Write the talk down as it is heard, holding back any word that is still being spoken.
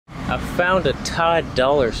I found a Thai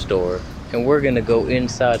dollar store and we're gonna go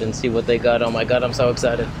inside and see what they got. Oh my god, I'm so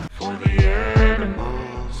excited. For the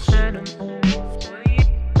animals.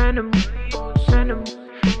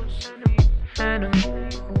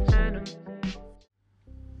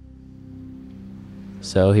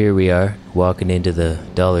 So here we are, walking into the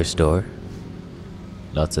dollar store.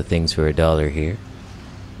 Lots of things for $1 here.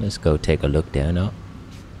 Let's go take a look down. Oh,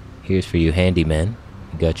 here's for you handymen.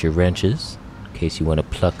 You got your wrenches, in case you want to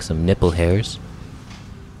pluck some nipple hairs.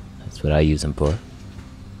 That's what I use them for.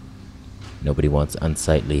 Nobody wants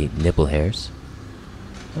unsightly nipple hairs.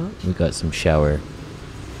 Oh, we got some shower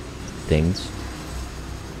things.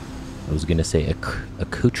 I was gonna say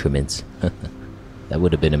accoutrements. That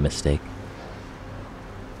would have been a mistake.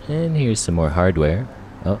 And here's some more hardware.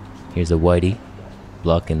 Oh, here's a whitey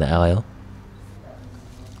blocking the aisle.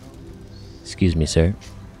 Excuse me, sir.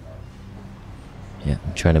 Yeah,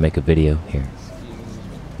 I'm trying to make a video here.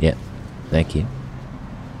 Yeah, thank you.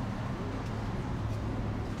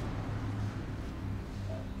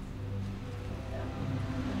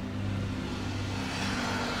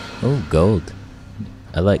 Oh, gold.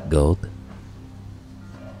 I like gold.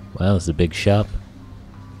 Wow, it's a big shop.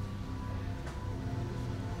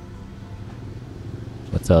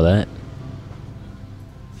 What's all that?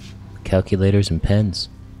 Calculators and pens.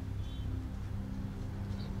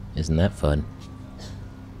 Isn't that fun?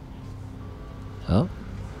 Oh,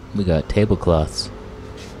 we got tablecloths.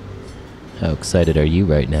 How excited are you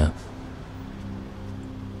right now?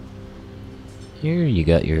 Here you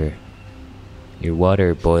got your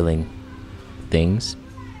water boiling things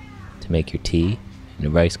to make your tea, and a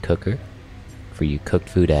rice cooker for you cooked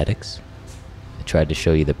food addicts. I tried to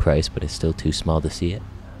show you the price, but it's still too small to see it.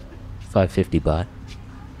 550 baht.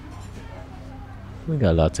 We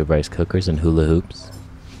got lots of rice cookers and hula hoops.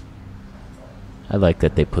 I like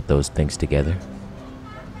that they put those things together.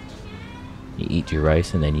 You eat your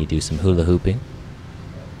rice and then you do some hula hooping.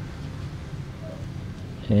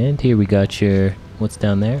 And here we got your, what's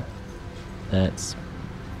down there? That's,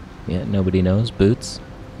 yeah, nobody knows, boots.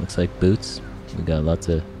 Looks like boots. We got lots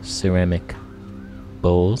of ceramic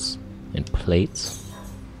bowls and plates,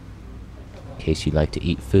 in case you like to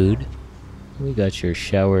eat food. We got your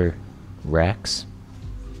shower racks.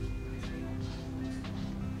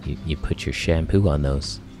 You put your shampoo on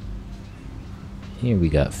those. Here we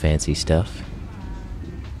got fancy stuff.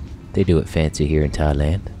 They do it fancy here in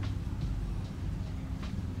Thailand.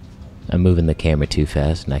 I'm moving the camera too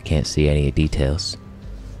fast and I can't see any details.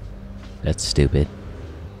 That's stupid.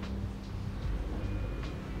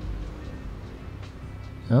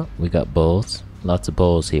 Oh, we got bowls. Lots of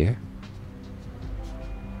bowls here.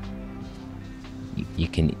 You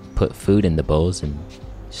can put food in the bowls and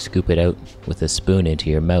scoop it out with a spoon into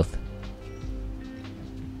your mouth.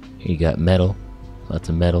 Here you got metal. Lots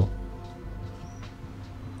of metal.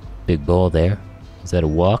 Big bowl there. Is that a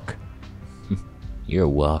wok? You're a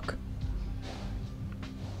wok.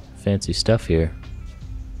 Fancy stuff here.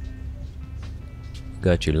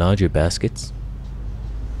 Got your laundry baskets.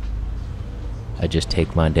 I just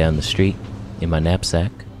take mine down the street in my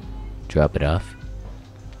knapsack, drop it off.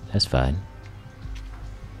 That's fine.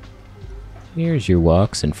 Here's your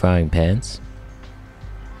woks and frying pans.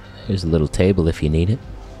 Here's a little table if you need it.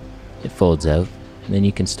 It folds out, and then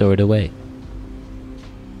you can store it away.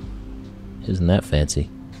 Isn't that fancy?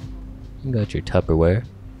 You got your Tupperware.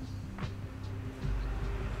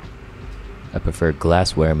 I prefer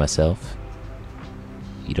glassware myself.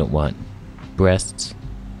 You don't want breasts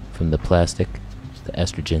from the plastic, the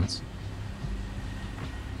estrogens.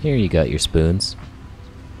 Here you got your spoons.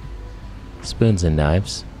 Spoons and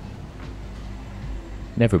knives.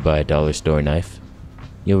 Never buy a dollar store knife.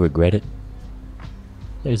 You'll regret it.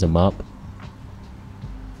 There's a mop.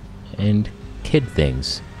 And kid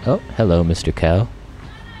things. Oh, hello, Mr. Cow.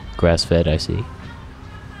 Grass-fed, I see.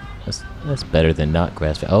 That's better than not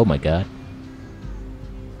grass-fed. Oh my god.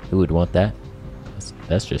 Who would want that?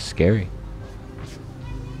 That's just scary.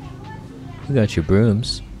 You got your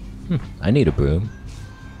brooms. I need a broom.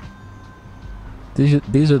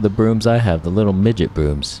 These are the brooms I have, the little midget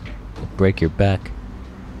brooms. They'll break your back.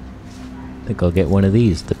 I think I'll get one of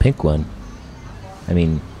these, the pink one. I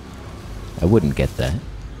mean, I wouldn't get that.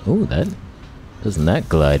 Oh, doesn't that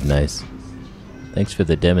glide nice? Thanks for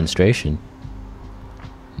the demonstration.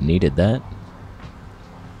 Needed that.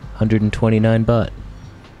 129 baht.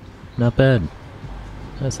 Not bad.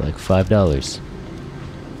 That's like $5.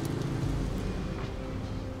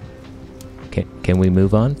 Can we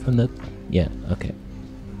move on from the... Yeah, okay.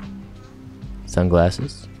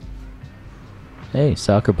 Sunglasses. Hey,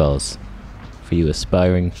 soccer balls. For you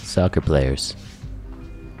aspiring soccer players.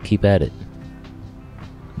 Keep at it.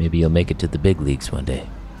 Maybe you'll make it to the big leagues one day.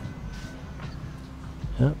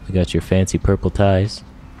 Oh, we got your fancy purple ties.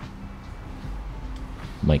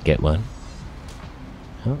 Might get one.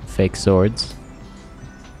 Oh, fake swords.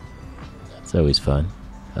 That's always fun.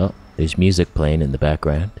 Oh, there's music playing in the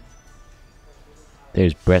background.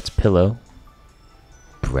 There's Brett's pillow.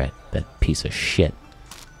 Brett, that piece of shit.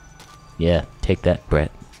 Yeah, take that,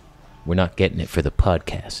 Brett. We're not getting it for the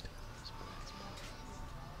podcast.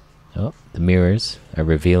 Oh, the mirrors are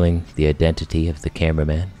revealing the identity of the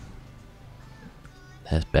cameraman.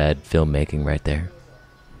 That's bad filmmaking right there.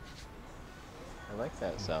 I like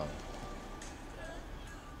that song.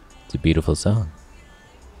 It's a beautiful song.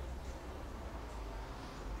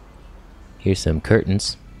 Here's some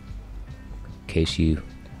curtains, in case you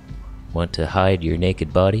want to hide your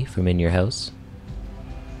naked body from in your house.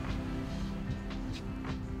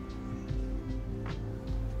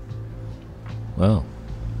 Well,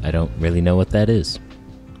 I don't really know what that is.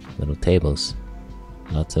 Little tables.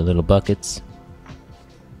 Lots of little buckets.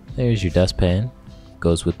 There's your dustpan.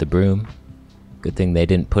 Goes with the broom. Good thing they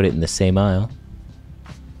didn't put it in the same aisle.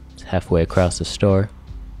 It's halfway across the store.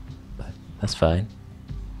 But that's fine.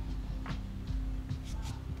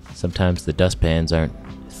 Sometimes the dustpans aren't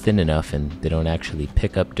thin enough and they don't actually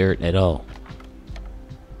pick up dirt at all.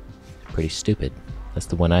 Pretty stupid. That's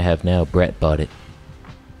the one I have now. Brett bought it.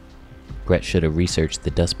 Brett should have researched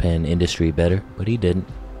the dustpan industry better, but he didn't.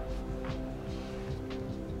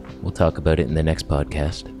 We'll talk about it in the next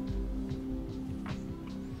podcast.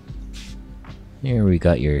 Here we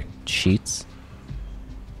got your sheets.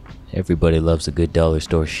 Everybody loves a good dollar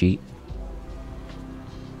store sheet.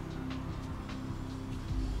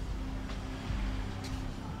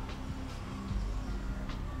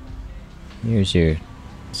 Here's your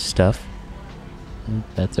stuff.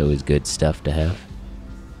 That's always good stuff to have.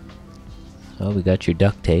 Oh, we got your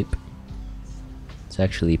duct tape. It's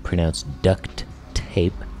actually pronounced duct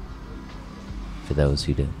tape. For those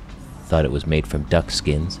who thought it was made from duck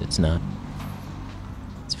skins, it's not.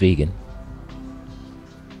 It's vegan.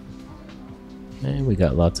 And we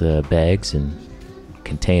got lots of bags and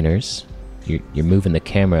containers. You're moving the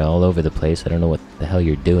camera all over the place. I don't know what the hell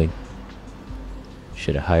you're doing.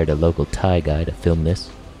 Should have hired a local Thai guy to film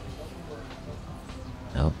this.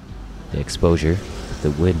 Oh, the exposure of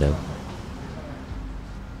the window.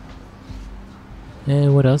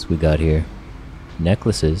 And what else we got here?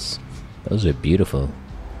 Necklaces. Those are beautiful.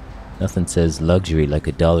 Nothing says luxury like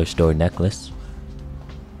a dollar store necklace.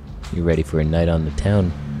 You're ready for a night on the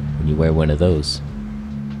town when you wear one of those.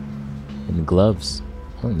 And gloves.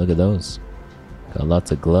 Oh, look at those. Got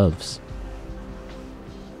lots of gloves.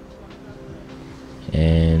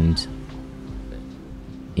 And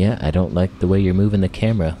yeah, I don't like the way you're moving the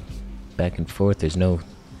camera back and forth. There's no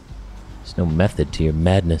method to your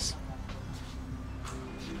madness.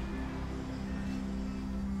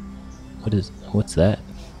 What's that?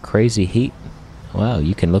 Crazy heat? Wow,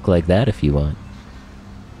 you can look like that if you want.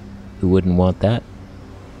 Who wouldn't want that?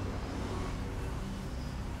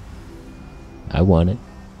 I want it.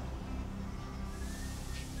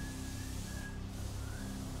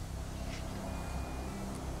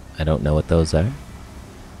 I don't know what those are.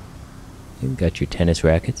 You've got your tennis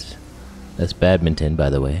rackets. That's badminton, by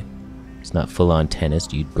the way. It's not full-on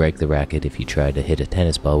tennis. You'd break the racket if you tried to hit a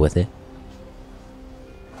tennis ball with it.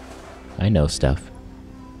 I know stuff.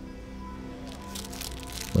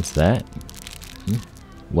 What's that?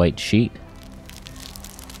 White sheet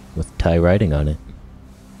with Thai writing on it.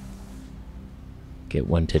 Get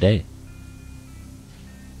one today.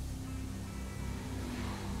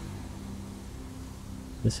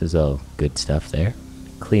 This is all good stuff there.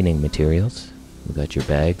 Cleaning materials. We got your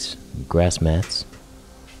bags, grass mats.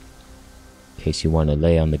 In case you want to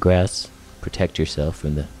lay on the grass, protect yourself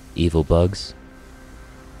from the evil bugs.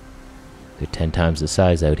 They're 10 times the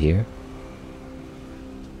size out here.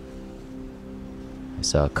 I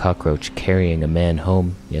saw a cockroach carrying a man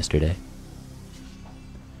home yesterday.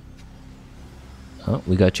 Oh,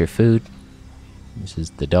 we got your food. This is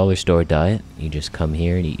the dollar store diet. You just come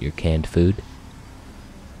here and eat your canned food.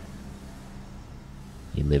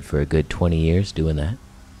 You live for a good 20 years doing that.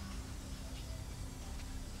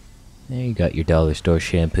 There you got your dollar store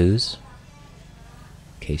shampoos.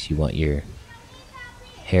 In case you want your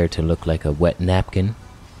hair to look like a wet napkin,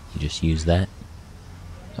 you just use that.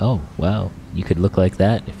 Oh, wow. You could look like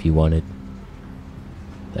that if you wanted.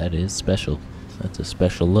 That is special. That's a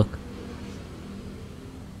special look.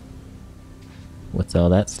 What's all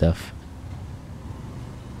that stuff?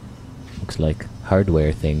 Looks like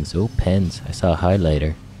hardware things. Oh, pens. I saw a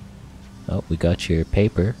highlighter. Oh, we got your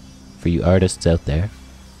paper for you artists out there.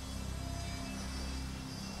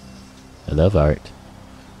 I love art.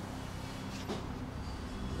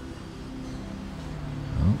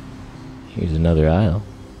 Here's another aisle.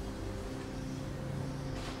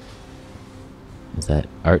 Is that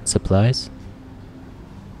art supplies?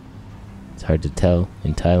 It's hard to tell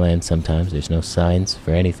in Thailand sometimes. There's no signs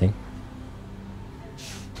for anything.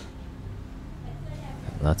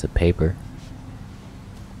 Lots of paper.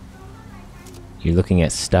 You're looking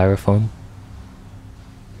at styrofoam?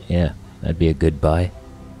 Yeah, that'd be a good buy.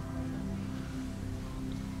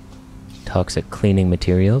 Toxic cleaning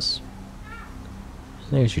materials.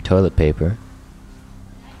 There's your toilet paper.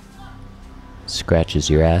 Scratches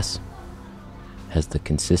your ass. Has the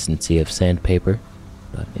consistency of sandpaper,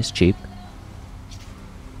 but it's cheap.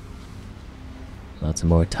 Lots of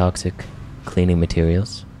more toxic cleaning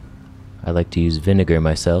materials. I like to use vinegar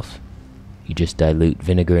myself. You just dilute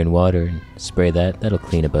vinegar in water and spray that. That'll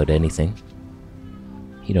clean about anything.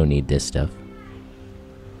 You don't need this stuff.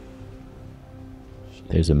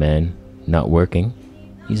 There's a man not working.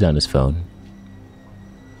 He's on his phone.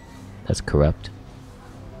 That's corrupt.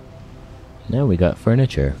 Now we got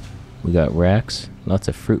furniture. We got racks, lots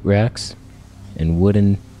of fruit racks, and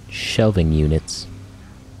wooden shelving units.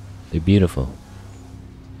 They're beautiful.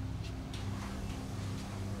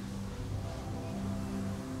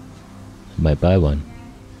 I might buy one.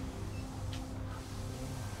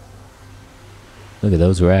 Look at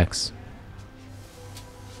those racks.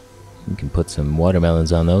 You can put some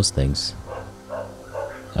watermelons on those things.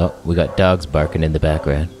 Oh, we got dogs barking in the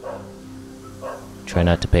background. Try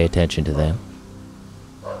not to pay attention to them.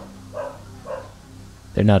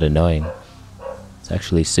 They're not annoying. It's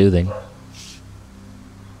actually soothing.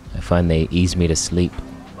 I find they ease me to sleep.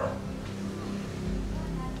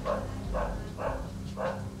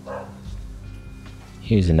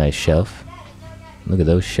 Here's a nice shelf. Look at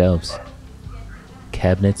those shelves.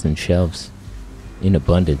 Cabinets and shelves. In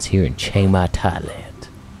abundance here in Chiang Mai, Thailand.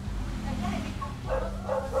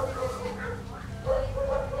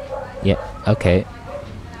 Yeah, okay.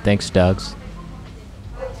 Thanks, dogs.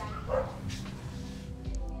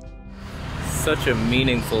 Such a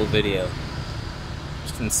meaningful video.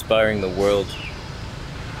 Just inspiring the world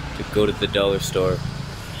to go to the dollar store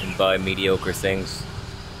and buy mediocre things.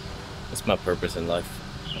 That's my purpose in life.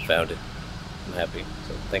 I found it. I'm happy.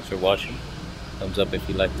 So thanks for watching. Thumbs up if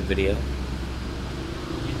you liked the video.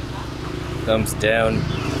 Thumbs down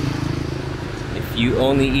if you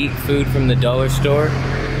only eat food from the dollar store.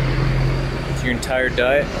 It's your entire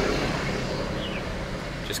diet.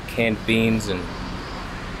 Just canned beans and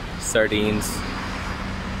sardines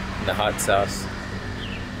and the hot sauce.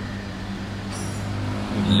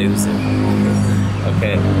 You lose it.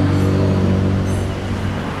 Okay.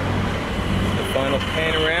 The final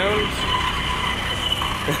pan around.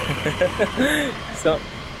 So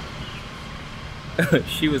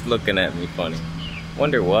she was looking at me funny.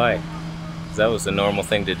 Wonder why? 'Cause that was a normal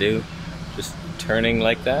thing to do. Just turning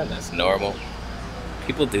like that, that's normal.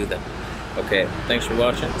 People do that. Okay, thanks for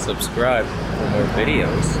watching. Subscribe for more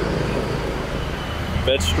videos.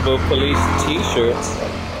 Vegetable Police t-shirts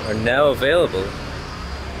are now available.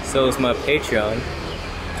 So is my Patreon.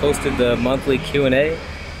 Posted the monthly Q&A.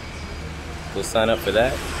 Go sign up for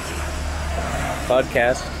that.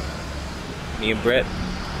 Podcast. Me and Brett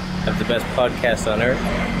have the best podcast on earth.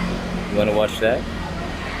 You want to watch that?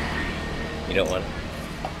 You don't want to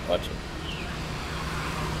watch it?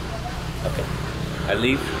 Okay. I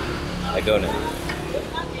leave. I go now.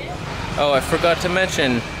 Oh, I forgot to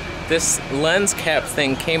mention, this lens cap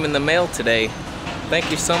thing came in the mail today.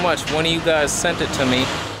 Thank you so much. One of you guys sent it to me.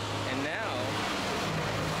 And now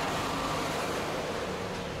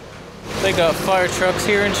they got fire trucks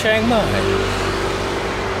here in Chiang Mai.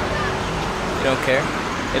 You don't care?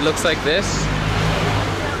 It looks like this.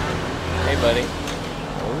 Hey, buddy.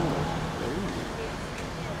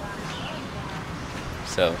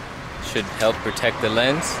 So, should help protect the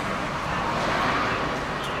lens.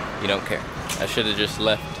 You don't care. I should have just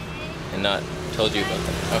left and not told you about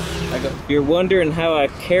that. Oh, I go. If you're wondering how I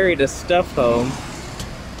carry the stuff home,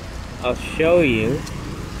 I'll show you.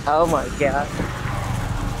 Oh my god.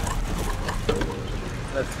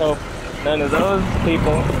 Let's hope none of those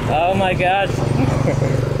people. Oh my gosh.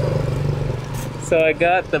 So I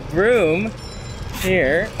got the broom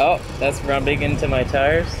here. Oh, that's rubbing into my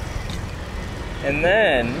tires. And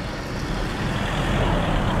then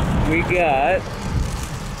we got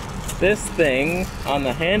this thing on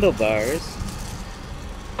the handlebars.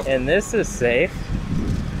 And this is safe.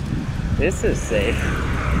 This is safe.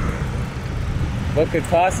 What could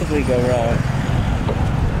possibly go wrong?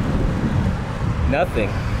 Nothing.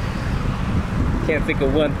 Can't think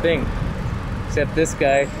of one thing. Except this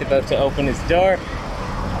guy about to open his door.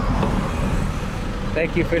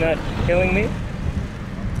 Thank you for not killing me.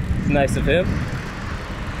 It's nice of him.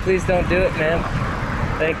 Please don't do it, ma'am.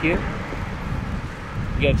 Thank you.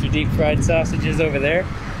 You got your deep fried sausages over there.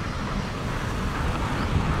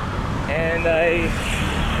 And I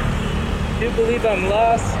do believe I'm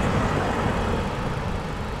lost.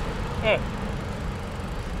 Huh.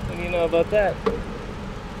 What do you know about that?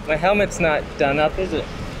 My helmet's not done up, is it?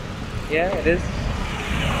 Yeah, it is.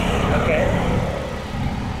 Okay.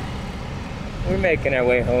 We're making our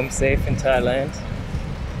way home safe in Thailand.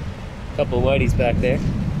 Couple of whiteys back there.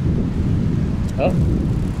 Oh,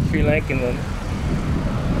 Sri Lankan woman.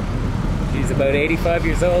 She's about 85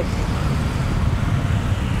 years old.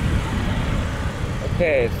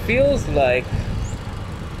 Okay, it feels like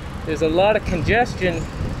there's a lot of congestion,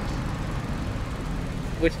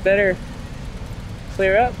 which better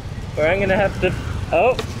clear up, or I'm gonna have to.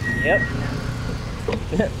 Oh, yep.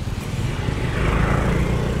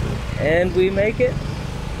 And we make it.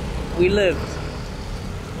 We lived.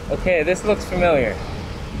 Okay, this looks familiar.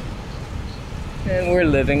 And we're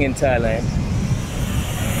living in Thailand.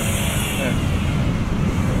 Huh.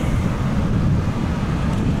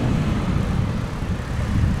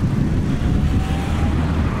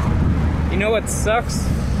 You know what sucks?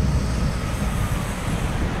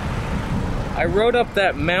 I rode up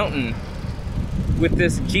that mountain with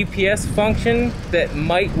this GPS function that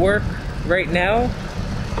might work right now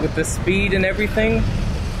with the speed and everything,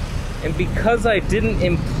 and because I didn't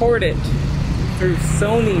import it through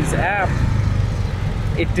Sony's app,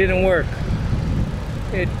 it didn't work.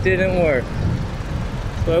 It didn't work.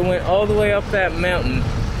 So I went all the way up that mountain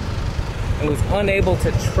and was unable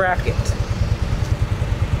to track it.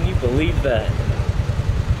 Can you believe that?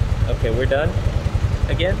 Okay, we're done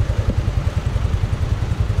again.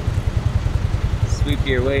 Sweep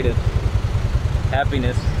your way to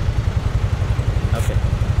happiness. Okay.